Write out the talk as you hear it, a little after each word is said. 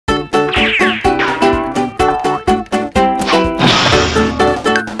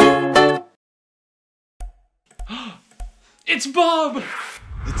It's Bob!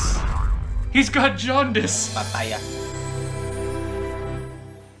 It's He's got jaundice. papaya.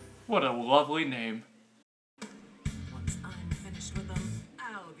 What a lovely name. Once I'm finished with them,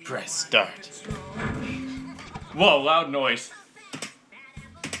 I'll be Press start. Whoa, loud noise.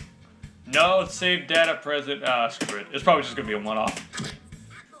 No, save data present. Screw it. It's probably just gonna be a one-off.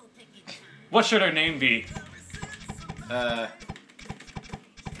 What should our name be?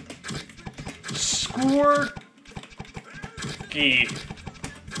 Squirky.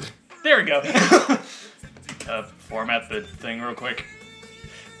 There we go. Format the thing real quick.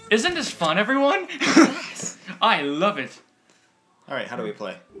 Isn't this fun, everyone? Yes. I love it. Alright, how do we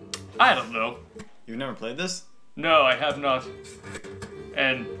play? I don't know. You've never played this? No, I have not.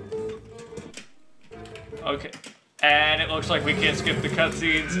 And... okay. And it looks like we can't skip the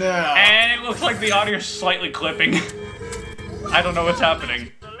cutscenes. No. And it looks like the audio's slightly clipping. I don't know what's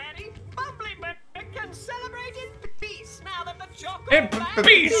happening. In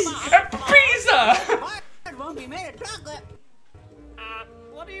peace! And pizza! Won't be made of chocolate.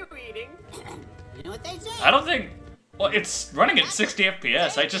 What are you eating? You know what they say? I don't think... well, it's running at 60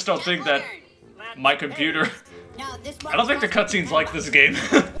 FPS. I just don't think that my computer... Now, this I don't think the cutscenes like this game.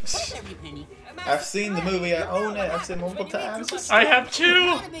 every penny. I've seen the movie, I own it, I've seen it multiple times. I have too!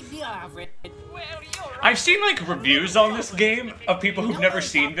 Not a big deal, Alfred. I've seen like reviews on this game of people who've never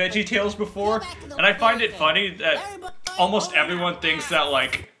seen VeggieTales before, and I find it funny that almost everyone thinks that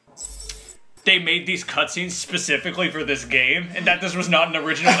like they made these cutscenes specifically for this game, and that this was not an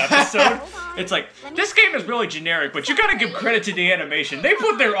original episode. It's like, this game is really generic, but you gotta give credit to the animation. They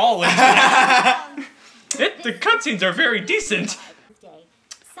put their all into it. The cutscenes are very decent.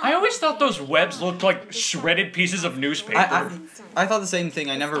 I always thought those webs looked like shredded pieces of newspaper. I thought the same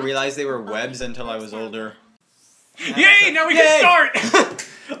thing. I never realized they were webs until I was older. Yay! Now we can start!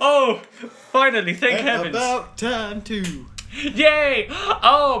 Oh, finally, thank heavens. About time to... Yay!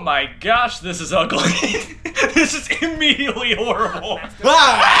 Oh my gosh, this is ugly. This is immediately horrible.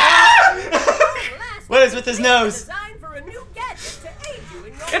 Ah! What is with his nose?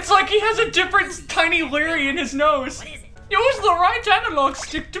 It's like he has a different tiny Larry in his nose. Use the right analog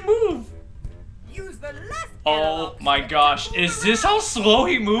stick to move. Use the left. Oh my gosh, is this how slow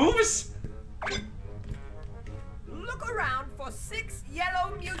he moves? Look around for 6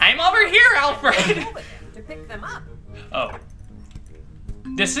 yellow music. I'm over here, Alfred. To pick them up. Oh.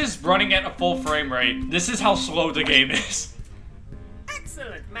 This is running at a full frame rate. This is how slow the game is.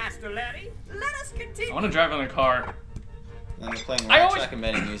 Excellent, Master Larry. Let us continue. I want to drive in the car. I'm playing I rock always- track and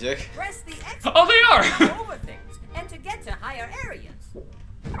betting music. Press the X Oh, they are! over things and to get to higher areas.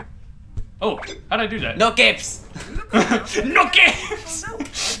 Oh, how'd I do that? No gaps! Look around. No games! No,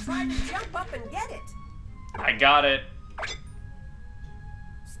 try to jump up and get it. I got it.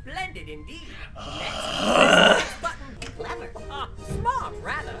 Splendid indeed. Next, button. Clever. Smart,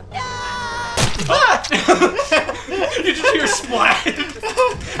 rather. Oh. You just hear splat.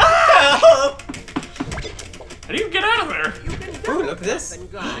 Help! How do you get out of there? You can Ooh, double look at this. jump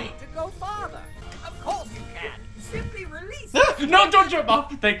and glide to go farther. Of course you can. Simply release. No, don't jump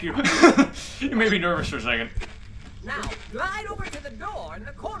off. Thank you. You made me nervous for a second. Now, glide over to the door in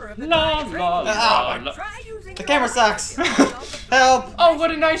the corner of the La, diagram. la, la, la. Try using The your camera right sucks. hand. Help! Oh, what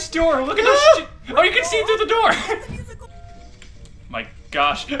a nice door. Look at this. Oh, you can see through the door. My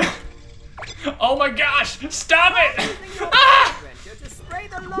gosh. Oh my gosh. Stop it. Ah! To spray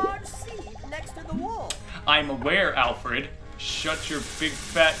the large seed next to the wall. I'm aware, Alfred. Shut your big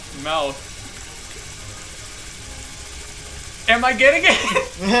fat mouth. Am I getting it?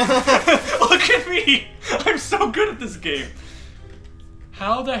 Look at me. I'm so good at this game.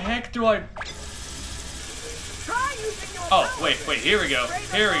 How the heck do I... Try using your Oh, power wait, to here we go. spray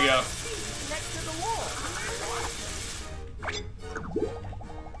the Here we go. large seed next to the wall.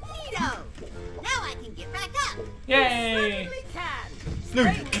 Neato. Now I can get back up. Yay. Certainly can. No,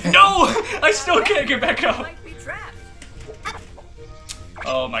 you Spray can't. No! I still can't get back up. might be trapped.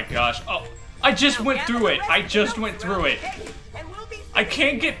 Oh my gosh. Oh, I just went through it. I just went through it. I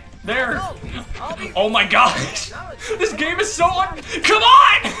can't get there. Oh my gosh. This game is so Come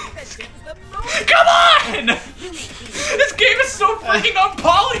on! Come on! This game is so freaking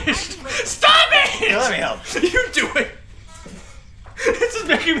unpolished! Stop it! Here, let me help. You do it! This is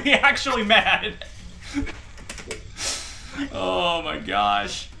making me actually mad. Oh my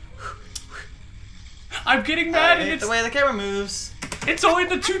gosh. I'm getting mad I and hate it's the way the camera moves. it's only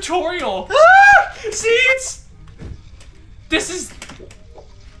the tutorial. See,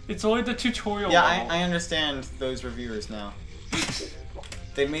 it's only the tutorial. Yeah, level. I understand those reviewers now.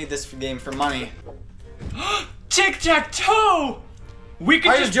 They made this game for money. Tic-tac-toe! We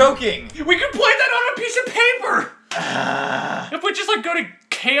could Are you just joking? we could play that on a piece of paper! If we just like go to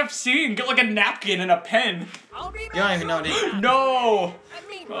KFC and get like a napkin and a pen. I'll be back. You don't even know what it is. No! I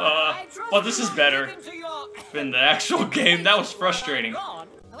mean, Well, this is better than the actual game. That was frustrating.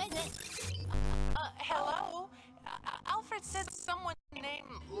 Who is it? Hello? Alfred said someone named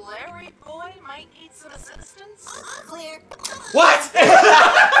Larry Boy might need some assistance. Clear. What?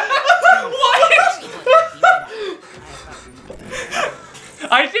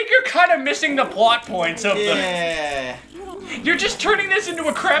 I think you're kind of missing the plot points of Yeah. You're just turning this into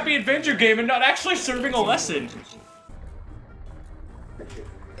a crappy adventure game and not actually serving a lesson.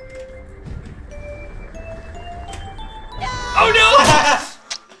 Oh no!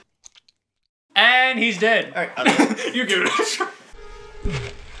 And he's dead. Alright, You give it a try.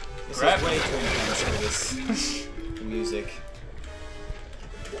 this Crap. is way too intense for this music.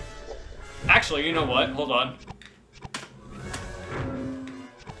 Actually, you know what? Hold on.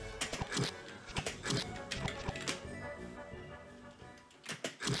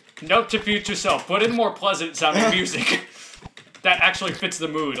 Note to future self, put in more pleasant sounding music. That actually fits the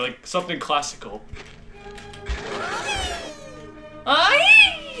mood, like something classical.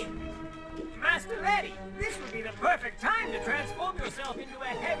 Aye! Master Letty, this would be the perfect time to transform yourself into a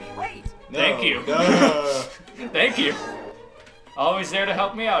heavyweight. No, Thank you. No. Thank you. Always there to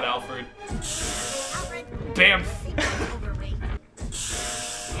help me out, Alfred. Alfred. Bam! Overweight.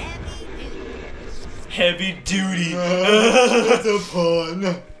 Heavy duty. Heavy duty. That's a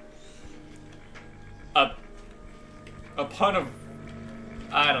pun. A pun of...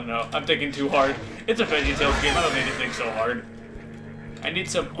 I don't know. I'm thinking too hard. It's a VeggieTales game. I don't need to think so hard. I need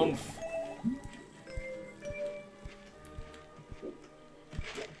some oomph.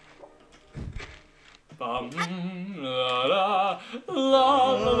 Bum, la, la,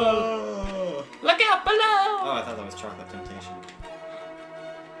 la, la, la. Look out below! Oh, I thought that was Chocolate Temptation.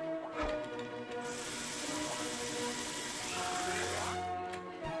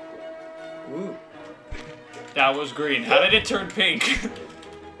 Ooh. That was green. How did it turn pink?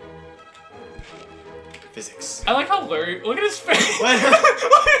 Physics. I like how Larry... Look at his face! What?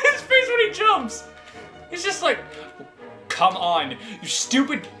 Look at his face when he jumps! He's just like... Come on, you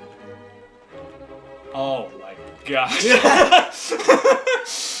stupid... Oh my gosh.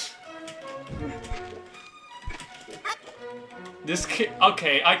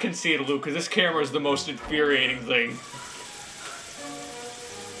 Okay, I can see it, Luke, because this camera is the most infuriating thing.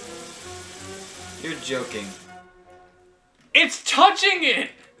 You're joking. It's touching it!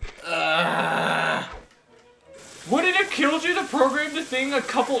 Would it have killed you to program the thing a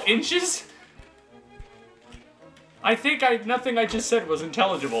couple inches? I think nothing I just said was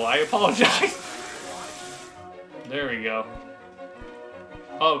intelligible. I apologize. There we go.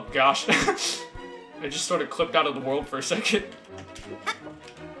 Oh gosh. I just sort of clipped out of the world for a second.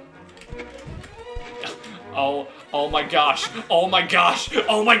 Oh my gosh. Oh my gosh.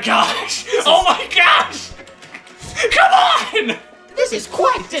 Oh my gosh. Oh my gosh! Come on! This is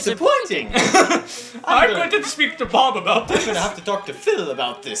quite disappointing. I'm going to speak to Bob about this. I'm gonna have to talk to Phil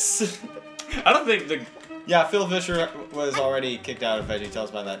about this. I don't think the... Yeah, Phil Vischer was already kicked out of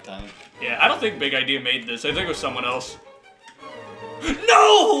VeggieTales by that time. Yeah, I don't think Big Idea made this. I think it was someone else.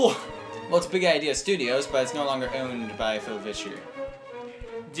 No! Well, it's Big Idea Studios, but it's no longer owned by Phil Vischer.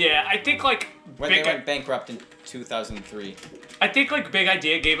 Yeah, I think like They went bankrupt in 2003. I think like Big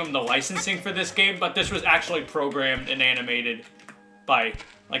Idea gave him the licensing for this game, but this was actually programmed and animated by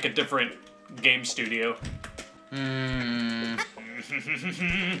like a different game studio. Hmm.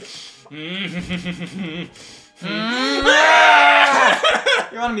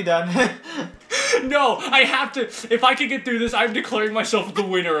 You want to be done? No, I have to. If I can get through this, I'm declaring myself the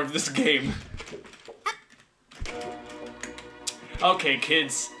winner of this game. Okay,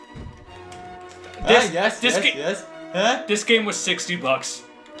 kids. Yes. Huh? This game was $60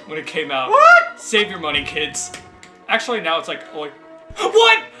 when it came out. What? Save your money, kids. Actually, now it's like, oh,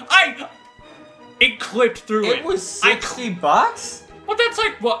 what? It clipped through it. It was $60? Well, that's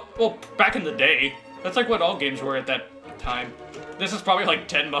like what? Well, back in the day, that's like what all games were at that time. This is probably like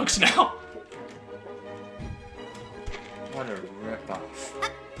 $10 now. What a ripoff.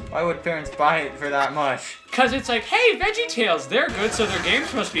 Why would parents buy it for that much? Cause it's like, hey, VeggieTales, they're good, so their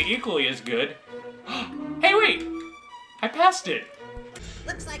games must be equally as good. Hey, wait, I passed it.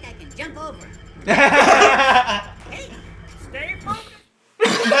 Looks like I can jump over. Stay focused.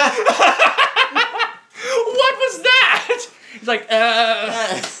 What was that? It's like,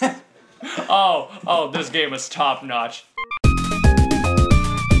 oh, this game is top notch.